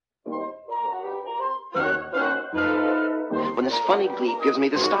when this funny gleep gives me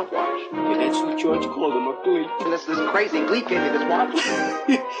this stopwatch. Yeah, that's what George called him, a gleep. And this crazy gleep gave me this watch.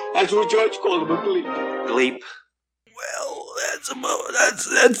 That's what George called him, a gleep. Gleep. Well, that's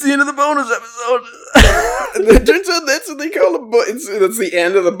the end of the bonus episode. It turns out that's what they call that's the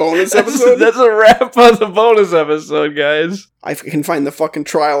end of the bonus episode. That's a wrap on the bonus episode, guys. I can find the fucking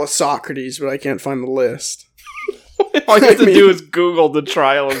trial of Socrates, but I can't find the list. All you have to do is Google the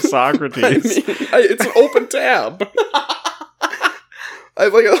trial of Socrates. It's an open tab. I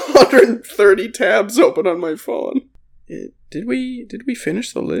have like 130 tabs open on my phone. Did we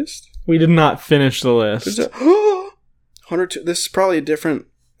finish the list? We did not finish the list. 102. This is probably a different.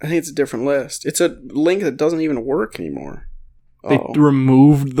 I think it's a different list. It's a link that doesn't even work anymore. They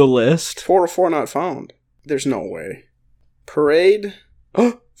removed the list. 404 not found. There's no way. Parade.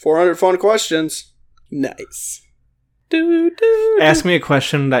 400 fun questions. Nice. Ask me a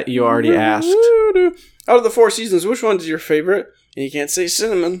question that you already asked. Out of the 4 seasons, which one's your favorite? And you can't say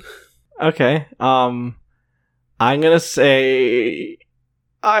cinnamon. Okay. I'm gonna say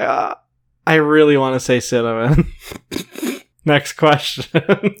I really want to say cinnamon. Next question.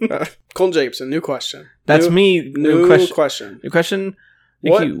 Colin Jacobson, new question. That's me. New question. New question.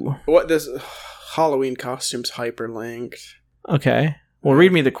 Thank you. What this Halloween costumes hyperlinked? Okay. Well,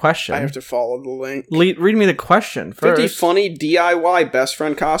 read me the question. I have to follow the link. Read me the question first. 50 funny DIY best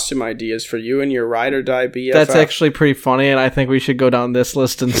friend costume ideas for you and your ride or die BFF. That's actually pretty funny, and I think we should go down this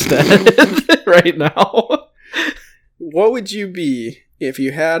list instead right now. What would you be if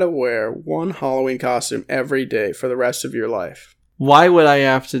you had to wear one Halloween costume every day for the rest of your life? Why would I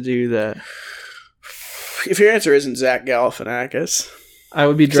have to do that? If your answer isn't Zach Galifianakis, I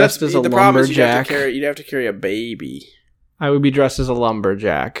would be dressed as a lumberjack. You'd have to carry a baby. I would be dressed as a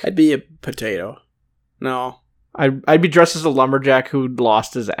lumberjack. I'd be a potato. No. I'd be dressed as a lumberjack who'd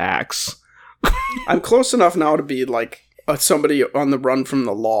lost his axe. I'm close enough now to be like somebody on the run from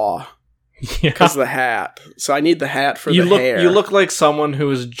the law. Yeah. Because of the hat. So I need the hat for the hair. You look like someone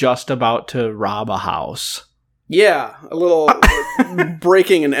who is just about to rob a house. Yeah. A little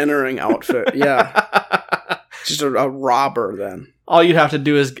breaking and entering outfit. Yeah. Just a robber then. All you'd have to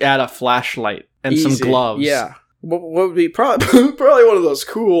do is add a flashlight and some gloves. Yeah. What would be probably one of those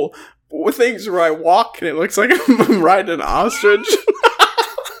cool things where I walk and it looks like I'm riding an ostrich.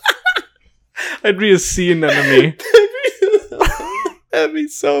 I'd be a sea anemone. That'd be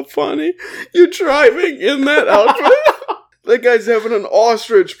so funny. You're driving in that outfit. That guy's having an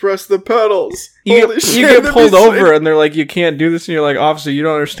ostrich press the pedals. You get pulled over and they're like, you can't do this. And you're like, officer, you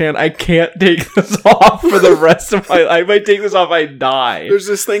don't understand. I can't take this off for the rest of my life. I might take this off, I die. There's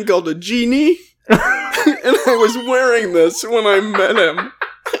this thing called a Genie. And I was wearing this when I met him.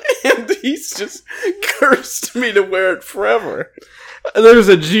 And he's just cursed me to wear it forever. There's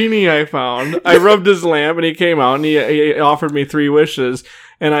a genie I found. I rubbed his lamp and he came out and he offered me 3 wishes.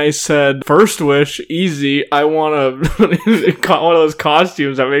 And I said, first wish, easy. I want one of those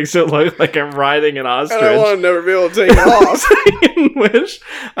costumes that makes it look like I'm riding an ostrich. And I want to never be able to take it off. Second wish,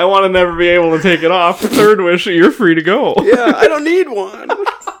 I want to never be able to take it off. Third wish, you're free to go. Yeah, I don't need one.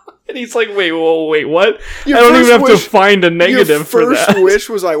 And he's like, wait, what? I don't even have to find a negative for that. Your first wish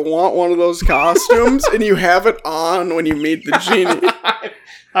was, I want one of those costumes, and you have it on when you meet the genie.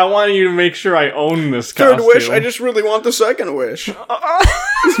 I want you to make sure I own this costume. Third wish, I just really want the second wish.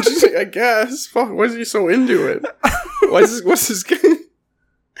 Just like, I guess. Fuck, why is he so into it? What's this game?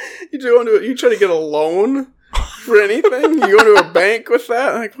 You trying to get a loan for anything? You go to a bank with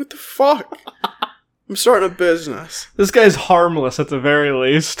that? Like, what the fuck? I'm starting a business. This guy's harmless at the very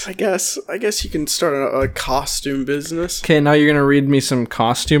least. I guess you can start a costume business. Okay, now you're gonna read me some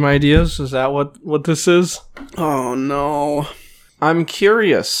costume ideas? Is that what this is? Oh, no. I'm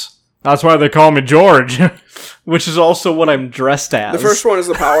curious. That's why they call me George. Which is also what I'm dressed as. The first one is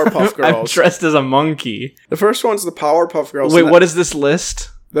the Powerpuff Girls. I'm dressed as a monkey. The first one's the Powerpuff Girls. Wait, what is this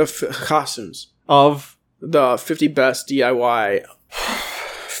list? The costumes. Of? The 50 best DIY.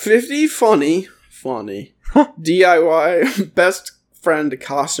 50 funny DIY best friend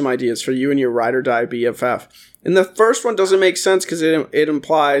costume ideas for you and your ride or die BFF. And the first one doesn't make sense because it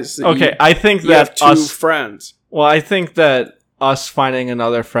implies that I think that have two friends. Well, I think that us finding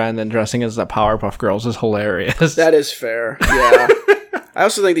another friend and dressing as the Powerpuff Girls is hilarious. That is fair. Yeah. I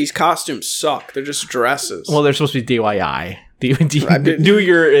also think these costumes suck. They're just dresses. Well, they're supposed to be DIY. Do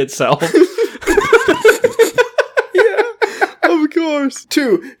your itself. Of course.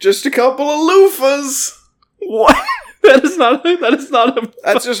 2, just a couple of loofahs. What? That is not a...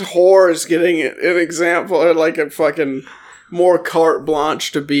 That's just whores getting an example, or like a fucking more carte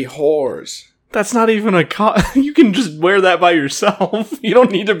blanche to be whores. That's not even a you can just wear that by yourself. You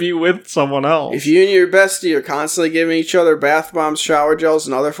don't need to be with someone else. If you and your bestie are constantly giving each other bath bombs, shower gels,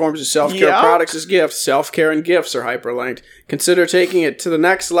 and other forms of self-care products as gifts, self-care and gifts are hyperlinked. Consider taking it to the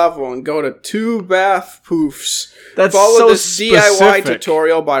next level and go to 2 bath poofs. Follow this DIY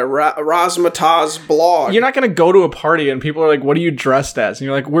tutorial by Razmataz's blog. You're not going to go to a party and people are like, what are you dressed as? And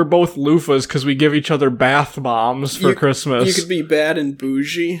you're like, we're both loofahs because we give each other bath bombs for Christmas. You could be bad and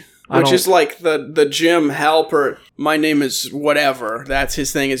bougie. Which is like the gym helper. My name is whatever. That's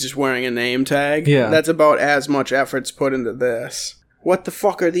his thing, is just wearing a name tag. Yeah. That's about as much effort's put into this. What the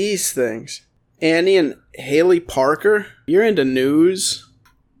fuck are these things? Annie and Hallie Parker? You're into news?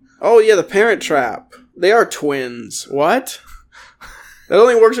 Oh yeah, the Parent Trap. They are twins. What? That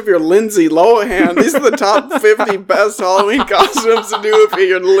only works if you're Lindsay Lohan. These are the top 50 best Halloween costumes to do if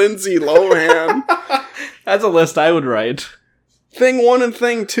you're Lindsay Lohan. That's a list I would write. Thing 1 and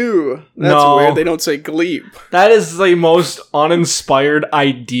Thing 2. That's weird. They don't say gleep. That is the most uninspired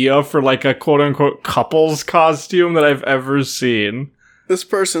idea for like a quote-unquote couple's costume that I've ever seen. This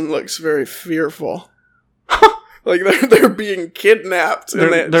person looks very fearful. Like they're being kidnapped.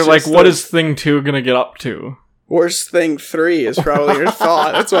 They're like, what is Thing 2 gonna get up to? Worst Thing 3 is probably your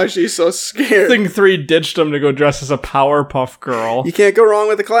thought. That's why she's so scared. Thing 3 ditched him to go dress as a Powerpuff Girl. You can't go wrong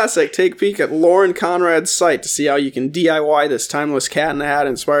with the classic. Take a peek at Lauren Conrad's site to see how you can DIY this timeless Cat in the Hat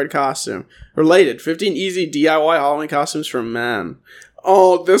inspired costume. Related, 15 easy DIY Halloween costumes for men.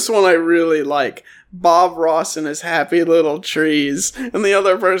 Oh, this one I really like. Bob Ross and his happy little trees, and the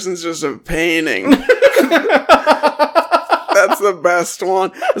other person's just a painting. That's the best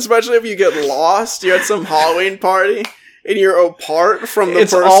one. Especially if you get lost, you're at some Halloween party, and you're apart from the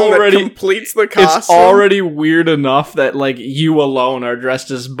person that completes the costume. It's already weird enough that, like, you alone are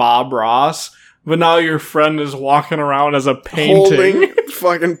dressed as Bob Ross, but now your friend is walking around as a painting. Holding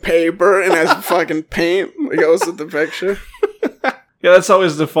fucking paper and has fucking paint that goes with the picture. Yeah, that's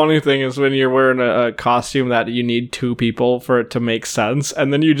always the funny thing, is when you're wearing a costume that you need 2 people for it to make sense,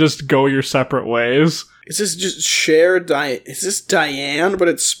 and then you just go your separate ways. Is this just is this Diane, but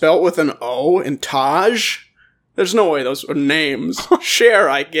it's spelt with an O, and Taj? There's no way those are names. Cher,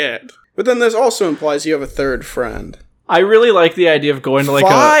 I get. But then this also implies you have a third friend. I really like the idea of going to like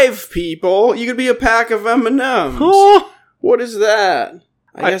 5 people? You could be a pack of M&Ms. What is that?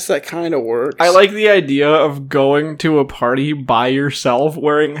 I guess that kind of works. I like the idea of going to a party by yourself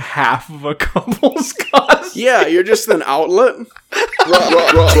wearing half of a couple's costume. Yeah, you're just an outlet.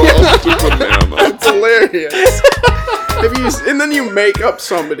 It's hilarious. And then you make up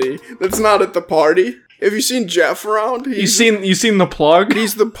somebody that's not at the party. Have you seen Jeff around? You seen the plug?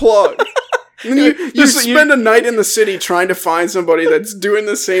 He's the plug. And you spend a night in the city trying to find somebody that's doing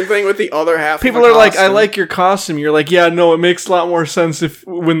the same thing with the other half. People are like, I like your costume. You're like, yeah, no, it makes a lot more sense have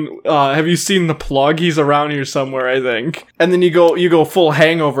you seen the plug? He's around here somewhere, I think. And then you go full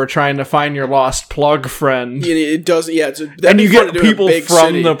Hangover trying to find your lost plug friend. Yeah, it does. Yeah, and you get people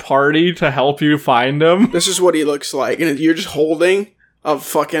from the party to help you find him. This is what he looks like, and you're just holding a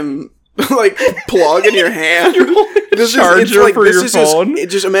fucking like plug in your hand. Charger for your phone.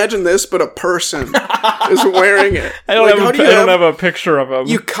 Just imagine this, but a person is wearing it. I don't have a picture of him.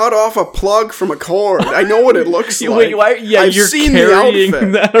 You cut off a plug from a cord. I know what it looks like. Wait, you're seen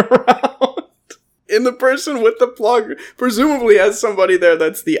carrying that around. And the person with the plug presumably has somebody there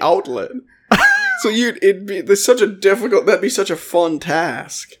that's the outlet. So that'd be such a fun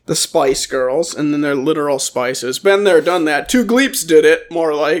task. The Spice Girls, and then they're literal spices. Been there, done that. 2 Gleeps did it,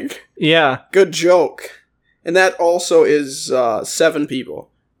 more like. Yeah. Good joke. And that also is 7 people.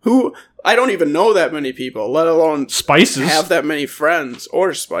 Who, I don't even know that many people, let alone spices. Have that many friends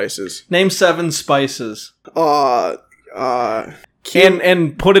or spices. Name 7 spices. And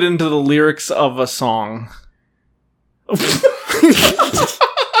put it into the lyrics of a song.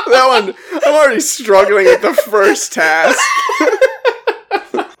 That one, I'm already struggling with the first task.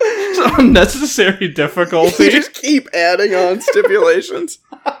 It's unnecessary difficulty. You just keep adding on stipulations.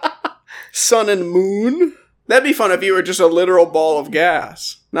 Sun and moon. That'd be fun if you were just a literal ball of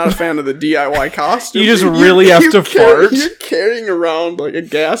gas. Not a fan of the DIY costume. You just really have to fart. You're carrying around like a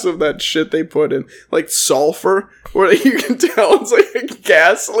gas of that shit they put in, like sulfur, where you can tell it's like a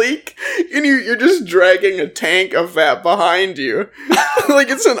gas leak, and you're just dragging a tank of that behind you. Like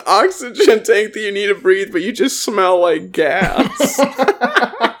it's an oxygen tank that you need to breathe, but you just smell like gas.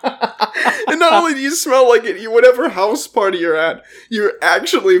 And not only do you smell like it, whatever house party you're at, you're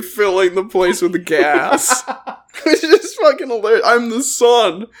actually filling the place with gas. It's just fucking hilarious. I'm the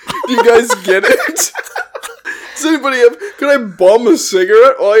sun. Do you guys get it? Does anybody have... Could I bum a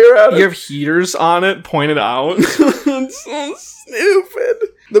cigarette while you're at it? You have heaters on it, pointed out. It's so stupid.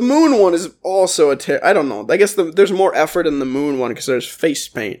 The moon one is also I don't know. I guess there's more effort in the moon one because there's face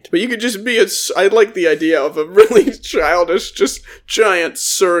paint. But you could just be I like the idea of a really childish, just giant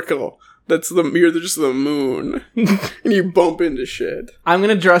circle. You're just the moon. And you bump into shit. I'm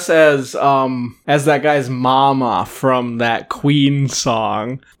gonna dress as that guy's mama from that Queen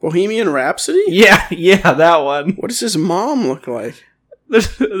song. Bohemian Rhapsody? Yeah, that one. What does his mom look like?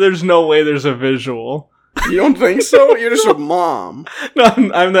 There's no way there's a visual. You don't think so? You're just a mom. No,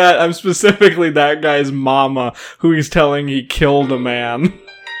 I'm specifically that guy's mama who he's telling he killed a man.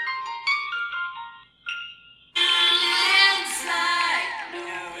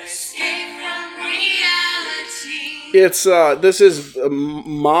 This is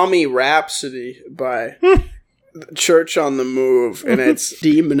Mommy Rhapsody by Church on the Move, and it's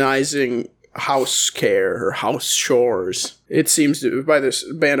demonizing house care or house chores. It seems to be by this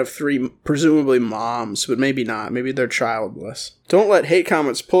band of 3, presumably moms, but maybe not. Maybe they're childless. Don't let hate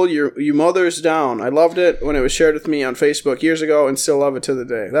comments pull you mothers down. I loved it when it was shared with me on Facebook years ago and still love it to the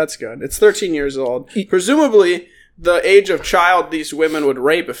day. That's good. It's 13 years old. Presumably the age of child these women would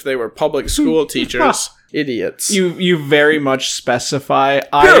rape if they were public school teachers. Idiots. You very much specify.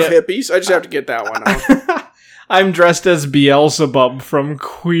 Pair of hippies. I just have to get that one out. I'm dressed as Beelzebub from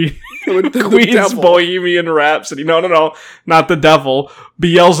Queen's Bohemian Rhapsody. No, not the devil.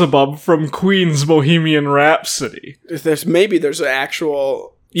 Beelzebub from Queen's Bohemian Rhapsody. There's an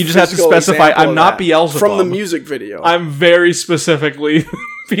actual... You just have to specify, I'm not Beelzebub. From the music video. I'm very specifically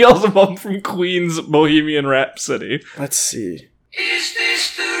Beelzebub from Queen's Bohemian Rhapsody. Let's see. Is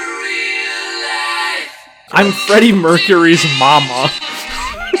this the real life? I'm Freddie Mercury's mama.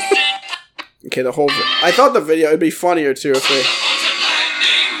 Okay, I thought the video would be funnier too if they...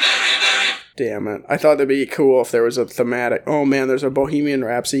 Damn it. I thought it'd be cool if there was a thematic... Oh man, there's a Bohemian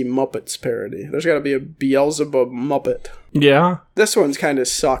Rhapsody Muppets parody. There's gotta be a Beelzebub Muppet. Yeah? This one's kinda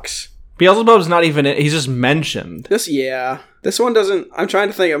sucks. Beelzebub's not even in it, he's just mentioned. This one doesn't... I'm trying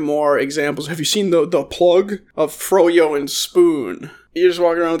to think of more examples. Have you seen the plug of Froyo and Spoon? You're just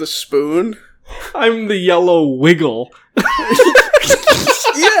walking around with a spoon? I'm the yellow wiggle.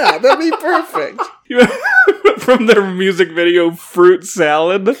 Yeah, that'd be perfect. From their music video, Fruit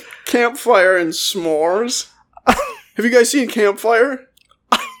Salad. Campfire and S'mores. Have you guys seen Campfire?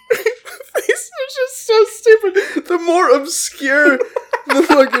 These are just so stupid. The more obscure the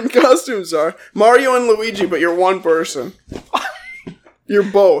fucking costumes are. Mario and Luigi, but you're one person. You're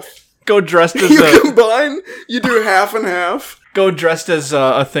both. Go dressed as You combine, you do half and half. Go dressed as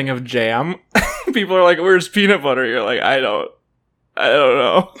a thing of jam. People are like, where's peanut butter? You're like, I don't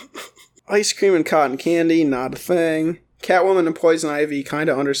know. Ice cream and cotton candy, not a thing. Catwoman and Poison Ivy, kind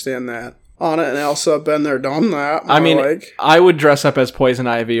of understand that. Anna and Elsa, been there, done that. I would dress up as Poison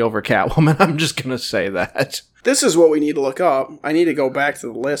Ivy over Catwoman. I'm just gonna say that. This is what we need to look up. I need to go back to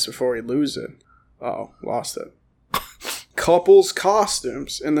the list before we lose it. Oh, lost it. Couples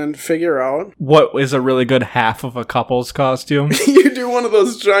costumes, and then figure out what is a really good half of a couple's costume. You do one of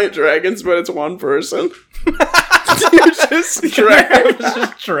those giant dragons, but it's one person. You're just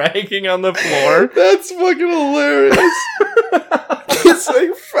dragging on the floor. That's fucking hilarious. It's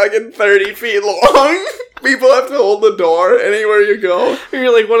like fucking 30 feet long. People have to hold the door anywhere you go.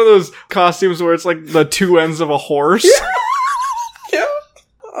 You're like one of those costumes where it's like the two ends of a horse. Yeah.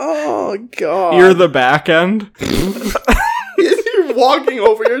 Oh, God. You're the back end. You're walking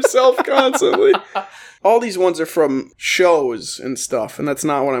over yourself constantly. All these ones are from shows and stuff, and that's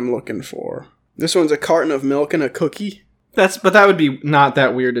not what I'm looking for. This one's a carton of milk and a cookie. But that would be not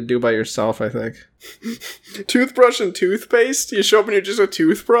that weird to do by yourself, I think. Toothbrush and toothpaste? You show up and you're just a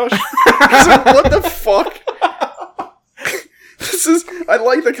toothbrush? What the fuck? I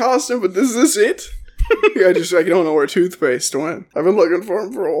like the costume, but is this it? I don't know where toothpaste went. I've been looking for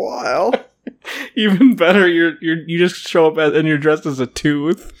him for a while. Even better, you just show up and you're dressed as a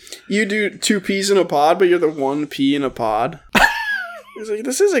tooth. You do 2 peas in a pod, but you're the 1 pea in a pod. It's like,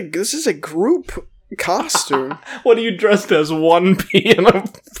 this is a group costume. What are you dressed as? 1 pea in a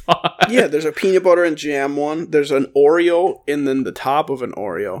pod? Yeah, there's a peanut butter and jam one. There's an Oreo, and then the top of an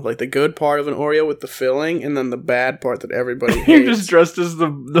Oreo. Like the good part of an Oreo with the filling, and then the bad part that everybody hates. You're just dressed as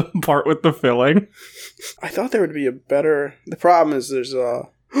the part with the filling? I thought there would be a better... The problem is there's a...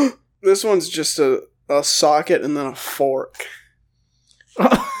 This one's just a socket and then a fork.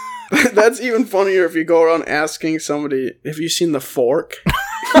 That's even funnier if you go around asking somebody, have you seen the fork?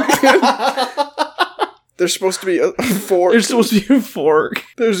 There's supposed to be a fork. There's supposed to be a fork.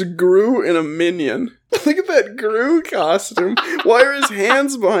 There's Gru and a minion. Look at that Gru costume. Why are his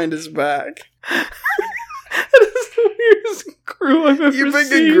hands behind his back? That weirdest Gru I've ever You pick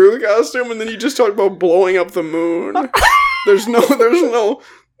seen. a Gru costume and then you just talk about blowing up the moon. There's no...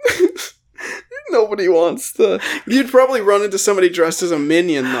 Nobody wants the... You'd probably run into somebody dressed as a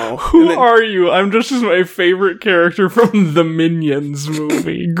minion, though. Who are you? I'm just as my favorite character from the Minions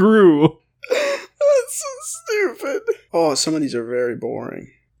movie, Gru. That's so stupid. Oh, some of these are very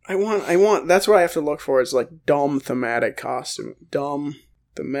boring. I want, that's what I have to look for, is like dumb thematic costume. Dumb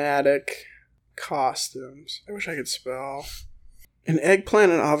thematic costumes. I wish I could spell. An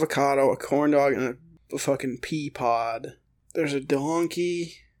eggplant, an avocado, a corn dog, and a fucking pea pod. There's a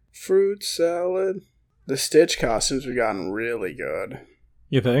donkey, fruit salad. The Stitch costumes have gotten really good.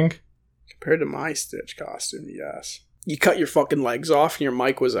 You think? Compared to my Stitch costume, yes. You cut your fucking legs off and you're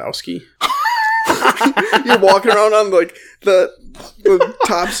Mike Wazowski. You're walking around on like the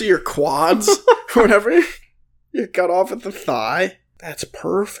tops of your quads or whatever. You cut off at the thigh. That's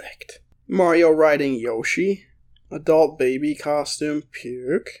perfect. Mario riding Yoshi. Adult baby costume.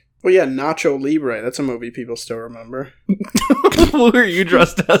 Puke. Oh yeah, Nacho Libre. That's a movie people still remember. Who are you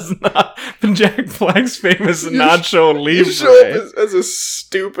dressed as? Not Jack Black's famous Nacho Libre. You show up as a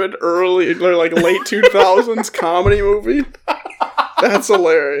stupid early, like late 2000s comedy movie. That's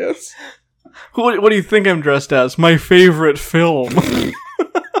hilarious. What do you think I'm dressed as? My favorite film.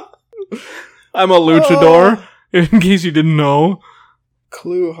 I'm a luchador, in case you didn't know.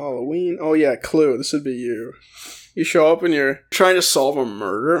 Clue Halloween. Oh yeah, Clue. This would be you. You show up and you're trying to solve a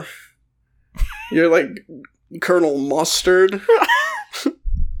murder. You're like Colonel Mustard.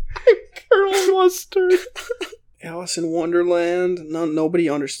 Colonel Mustard. Alice in Wonderland. Nobody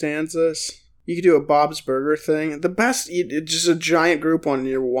understands this. You could do a Bob's Burger thing. The best, just a giant group one and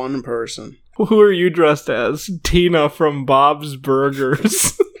you're one person. Who are you dressed as? Tina from Bob's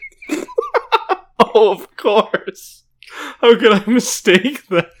Burgers. Oh, of course. How could I mistake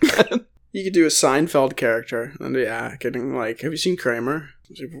that? You could do a Seinfeld character. And yeah, getting like, have you seen Kramer?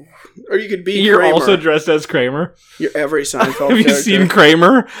 Or you could be You're Kramer. also dressed as Kramer? You're every Seinfeld character. Have you seen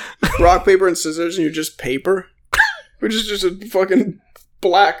Kramer? Rock, paper, and scissors, and you're just paper? Which is just a fucking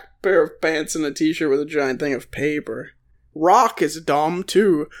black pair of pants and a t-shirt with a giant thing of paper. Rock is dumb,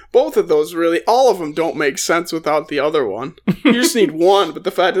 too. Both of those really, all of them don't make sense without the other one. You just need one, but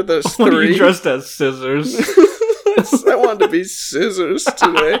the fact that there's What are three... you dressed as? Scissors? I wanted to be scissors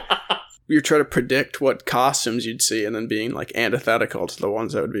today. You're trying to predict what costumes you'd see and then being, like, antithetical to the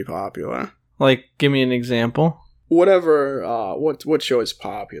ones that would be popular. Like, give me an example. Whatever, what show is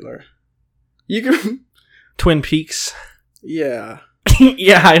popular? You can... Twin Peaks. Yeah.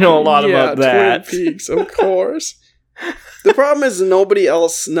 Yeah, I know a lot about that. Twin Peaks, of course. The problem is nobody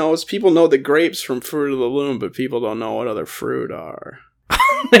else knows. People know the grapes from Fruit of the Loom, but people don't know what other fruit are.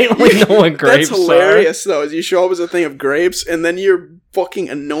 They only know what grapes That's hilarious, though, is you show up as a thing of grapes, and then you're fucking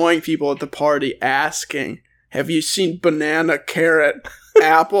annoying people at the party asking, have you seen banana, carrot,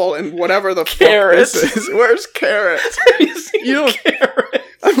 apple, and whatever the fuck this is? Where's carrot? Have you seen carrot?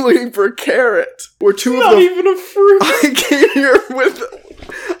 I'm looking for carrot. We're two Not of them. even a fruit. I came here with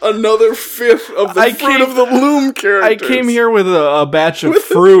another fifth of the Fruit of the Loom characters. I came here with a batch of With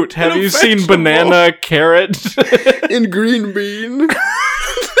fruit. a Have you seen vegetable. banana, carrot? In green bean.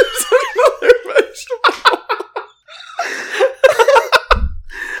 There's another vegetable.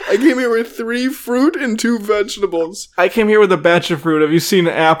 I came here with 3 fruit and 2 vegetables. I came here with a batch of fruit. Have you seen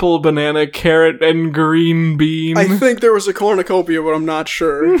apple, banana, carrot, and green bean? I think there was a cornucopia, but I'm not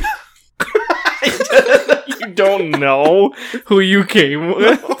sure. You don't know who you came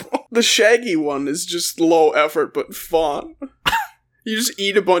with? The shaggy one is just low effort but fun. You just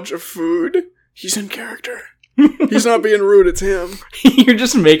eat a bunch of food. He's in character. He's not being rude, it's him. You're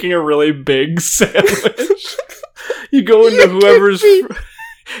just making a really big sandwich. You go into whoever's...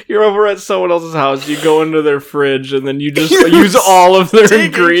 You're over at someone else's house, you go into their fridge, and then you just use all of their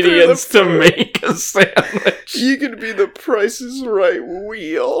digging through ingredients the to make a sandwich. You could be the Price is Right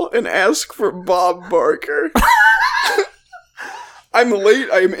wheel and ask for Bob Barker. I'm late,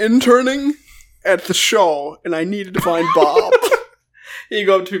 I'm interning at the show, and I needed to find Bob. You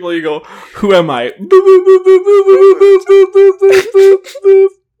go up to people, you go, who am I?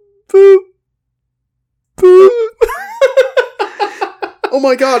 Oh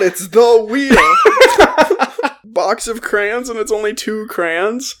my god, it's the wheel! Box of crayons, and it's only 2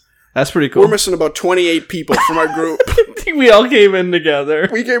 crayons. That's pretty cool. We're missing about 28 people from our group. I think we all came in together.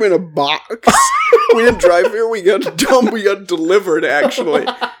 We came in a box. We didn't drive here, we got delivered, actually.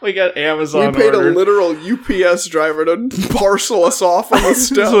 We got Amazon We paid ordered. a literal UPS driver to parcel us off on the This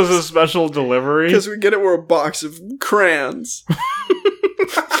steps. was a special delivery. Because we get it, we're a box of crayons.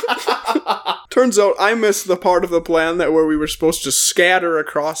 Turns out I missed the part of the plan where we were supposed to scatter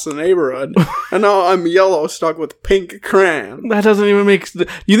across the neighborhood. And now I'm yellow, stuck with pink crayon. That doesn't even make...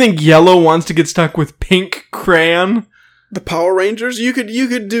 You think yellow wants to get stuck with pink crayon? The Power Rangers? You could do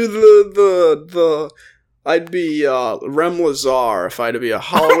the I'd be Rem Lazar if I had to be a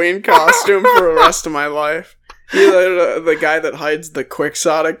Halloween costume for the rest of my life. You're the guy that hides the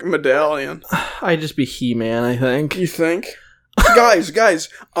quixotic medallion. I'd just be He-Man, I think. You think? Guys,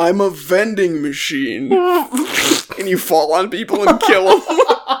 I'm a vending machine. And you fall on people and kill them.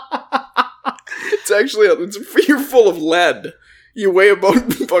 It's actually, you're full of lead. You weigh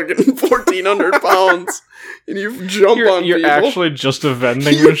about fucking 1,400 pounds. And you jump on people. You're actually just a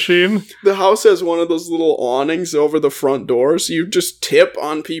vending machine? The house has one of those little awnings over the front door, so you just tip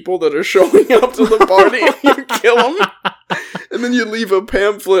on people that are showing up to the party and you kill them. And then you leave a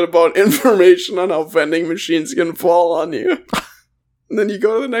pamphlet about information on how vending machines can fall on you. And then you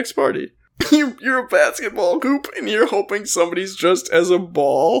go to the next party. You're a basketball hoop and you're hoping somebody's dressed as a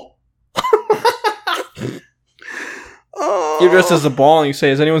ball. You're dressed as a ball and you say,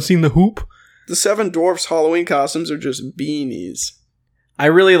 has anyone seen the hoop? The Seven Dwarfs Halloween costumes are just beanies. I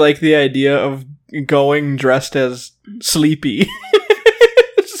really like the idea of going dressed as Sleepy.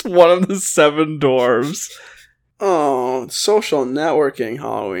 Just one of the 7 dwarves. Oh, social networking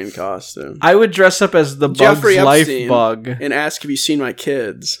Halloween costume. I would dress up as the Jeffrey Bug's Life Epstein bug. And ask, have you seen my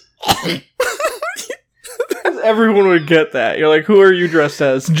kids? Everyone would get that. You're like, who are you dressed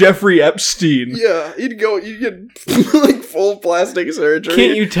as? Jeffrey Epstein. Yeah, you'd get like full plastic surgery.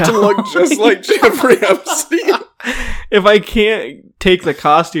 Can't you tell? To look just like Jeffrey Epstein. If I can't take the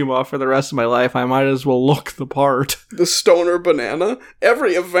costume off for the rest of my life, I might as well look the part. The stoner banana.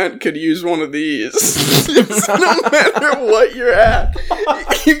 Every event could use one of these. No matter what you're at.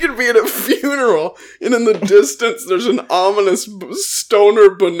 You could be at a funeral, and in the distance, there's an ominous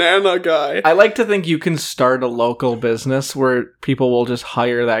stoner banana guy. I like to think you can start a local business where people will just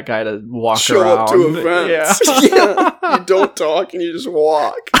hire that guy to walk Show around. up to events. Yeah. You don't talk, and you just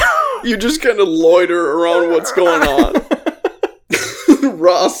walk. You just kind of loiter around what's going on.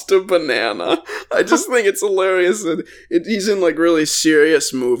 Rasta Banana. I just think it's hilarious that he's in like really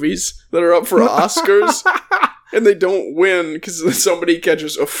serious movies that are up for Oscars. And they don't win because somebody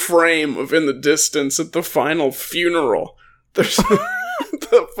catches a frame of In the Distance at the final funeral. There's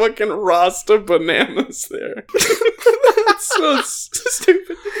the fucking Rasta Bananas there. That's so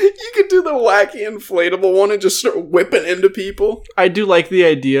stupid. You could do the wacky inflatable one and just start whipping into people. I do like the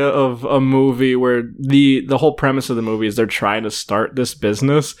idea of a movie where the whole premise of the movie is they're trying to start this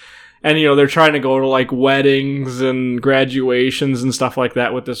business. And, you know, they're trying to go to, like, weddings and graduations and stuff like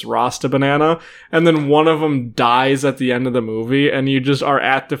that with this Rasta Banana. And then one of them dies at the end of the movie, and you just are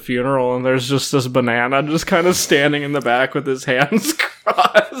at the funeral, and there's just this banana just kind of standing in the back with his hands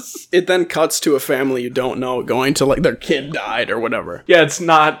crossed. It then cuts to a family you don't know going to, like, their kid died or whatever. Yeah, it's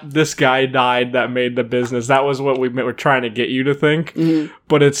not this guy died that made the business. That was what we were trying to get you to think. Mm-hmm.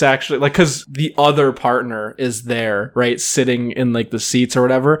 But it's actually, like, because the other partner is there, right, sitting in, like, the seats or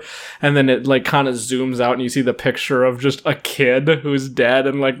whatever. And then it, like, kind of zooms out and you see the picture of just a kid who's dead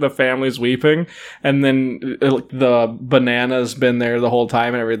and, like, the family's weeping. And then the banana's been there the whole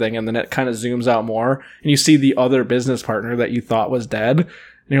time and everything. And then it kind of zooms out more. And you see the other business partner that you thought was dead. And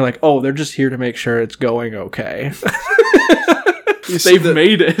you're like, oh, they're just here to make sure it's going okay. They've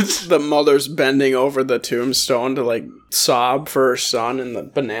made it. The mother's bending over the tombstone to, like, sob for her son. And the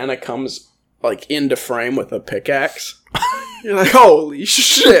banana comes, like, into frame with a pickaxe. You're like, holy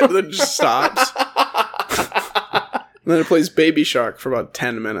shit, then it just stops. And then it plays Baby Shark for about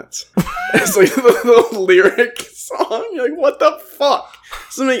 10 minutes. It's like the lyric song. You're like, what the fuck?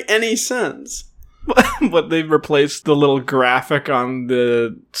 Doesn't make any sense. But they replaced the little graphic on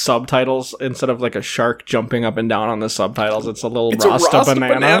the subtitles. Instead of like a shark jumping up and down on the subtitles, it's a little Rasta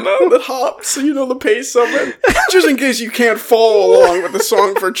banana that hops, so you know the pace of it. Just in case you can't follow along with the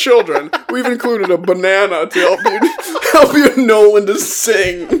song for children, we've included a banana to help you know when to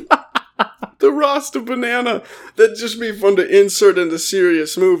sing. The Rasta Banana. That'd just be fun to insert into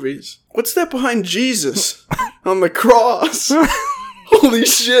serious movies. What's that behind Jesus on the cross? Holy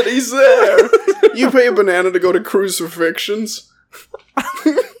shit, he's there. You pay a banana to go to crucifixions.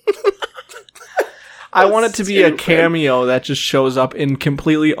 I want it to be a cameo that just shows up in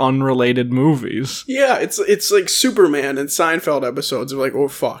completely unrelated movies. Yeah, it's like Superman and Seinfeld episodes of like, oh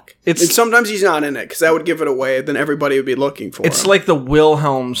fuck. And sometimes he's not in it because that would give it away. Then everybody would be looking for It's him. like the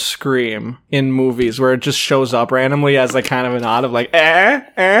Wilhelm scream in movies where it just shows up randomly as like kind of a nod of like,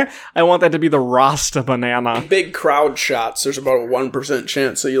 I want that to be the Rasta Banana. Big crowd shots. There's about a 1%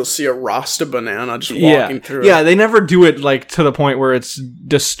 chance that you'll see a Rasta Banana just walking through. Yeah, they never do it like to the point where it's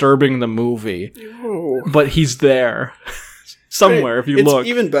disturbing the movie. Oh. But he's there. Somewhere, if you look. It's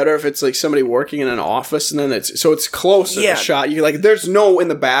even better if it's like somebody working in an office and then it's closer Yeah. the shot. You're like, there's no in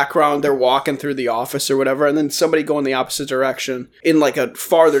the background, they're walking through the office or whatever, and then somebody go in the opposite direction in like a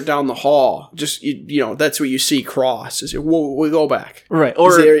farther down the hall. Just, you know, that's what you see cross. Is we go back. Right. Or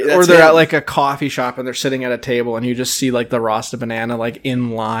That's they're him. at like a coffee shop and they're sitting at a table and you just see like the Rasta Banana like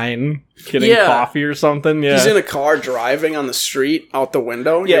in line getting coffee or something. Yeah. He's in a car driving on the street out the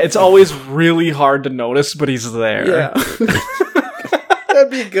window. Yeah, it's always really hard to notice, but he's there. Yeah.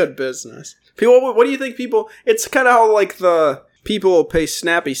 That'd be good business. People, what do you think people... It's kind of how, like, the people will pay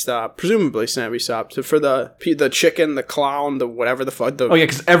Snappy Stop, presumably Snappy Stop, for the chicken, the clown, the whatever the fuck. Oh, yeah,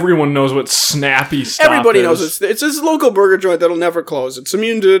 because everyone knows what Snappy Stop Everybody is. knows it's this local burger joint that'll never close. It's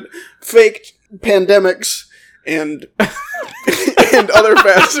immune to fake pandemics and and other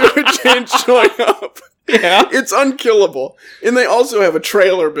fast food chains showing up. Yeah. It's unkillable. And they also have a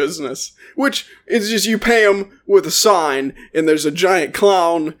trailer business, which is just you pay them with a sign, and there's a giant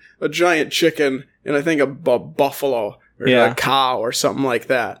clown, a giant chicken, and I think a buffalo or a cow or something like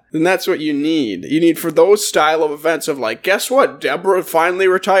that. And that's what you need. You need for those style of events of like, guess what? Deborah finally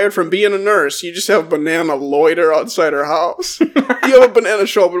retired from being a nurse. You just have Banana loiter outside her house. You have a Banana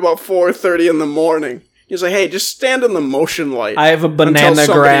show up at about 4:30 in the morning. He's like, hey, just stand in the motion light. I have a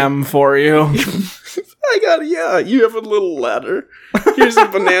bananagram for you. You have a little letter. Here's a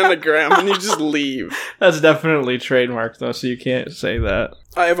bananagram, and you just leave. That's definitely trademarked, though, so you can't say that.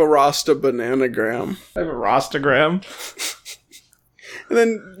 I have a Rasta bananagram. I have a Rastagram. And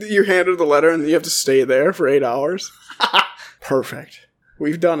then you're handed the letter, and you have to stay there for 8 hours. Perfect.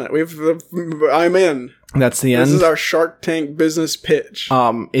 We've done it. I'm in. That's the end. This is our Shark Tank business pitch.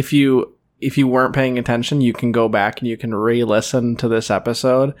 If you weren't paying attention, you can go back and you can re-listen to this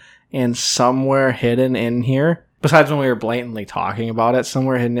episode, and somewhere hidden in here, besides when we were blatantly talking about it,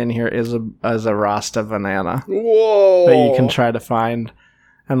 somewhere hidden in here is a Rasta Banana. Whoa! That you can try to find,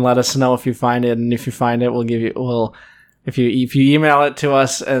 and let us know if you find it. And if you find it, if you email it to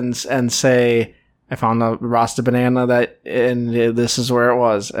us and say, I found the Rasta Banana and this is where it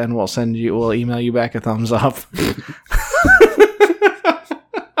was, and we'll email you back a thumbs up.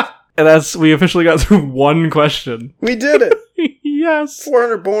 And we officially got through one question. We did it. Yes.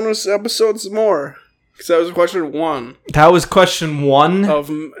 400 bonus episodes more. Because that was question 1. That was question 1? Of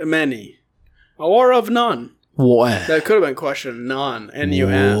many. Or of none. What? That could have been question none.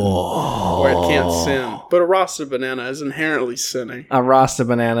 N-U-N. Where it can't sin. But a Rasta Banana is inherently sinning. A Rasta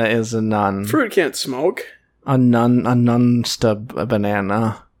Banana is a nun. Fruit can't smoke. A nun-sta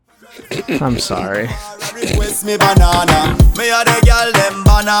banana. I'm sorry. Request me banana. Me a the girl them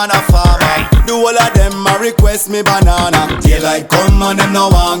banana farmer. Do all of them a request me banana. Daylight come and them no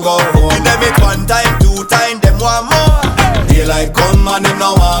want go home. Give them it 1 time, 2 time, them want more. Daylight come and them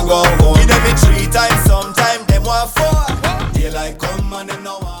no want go home.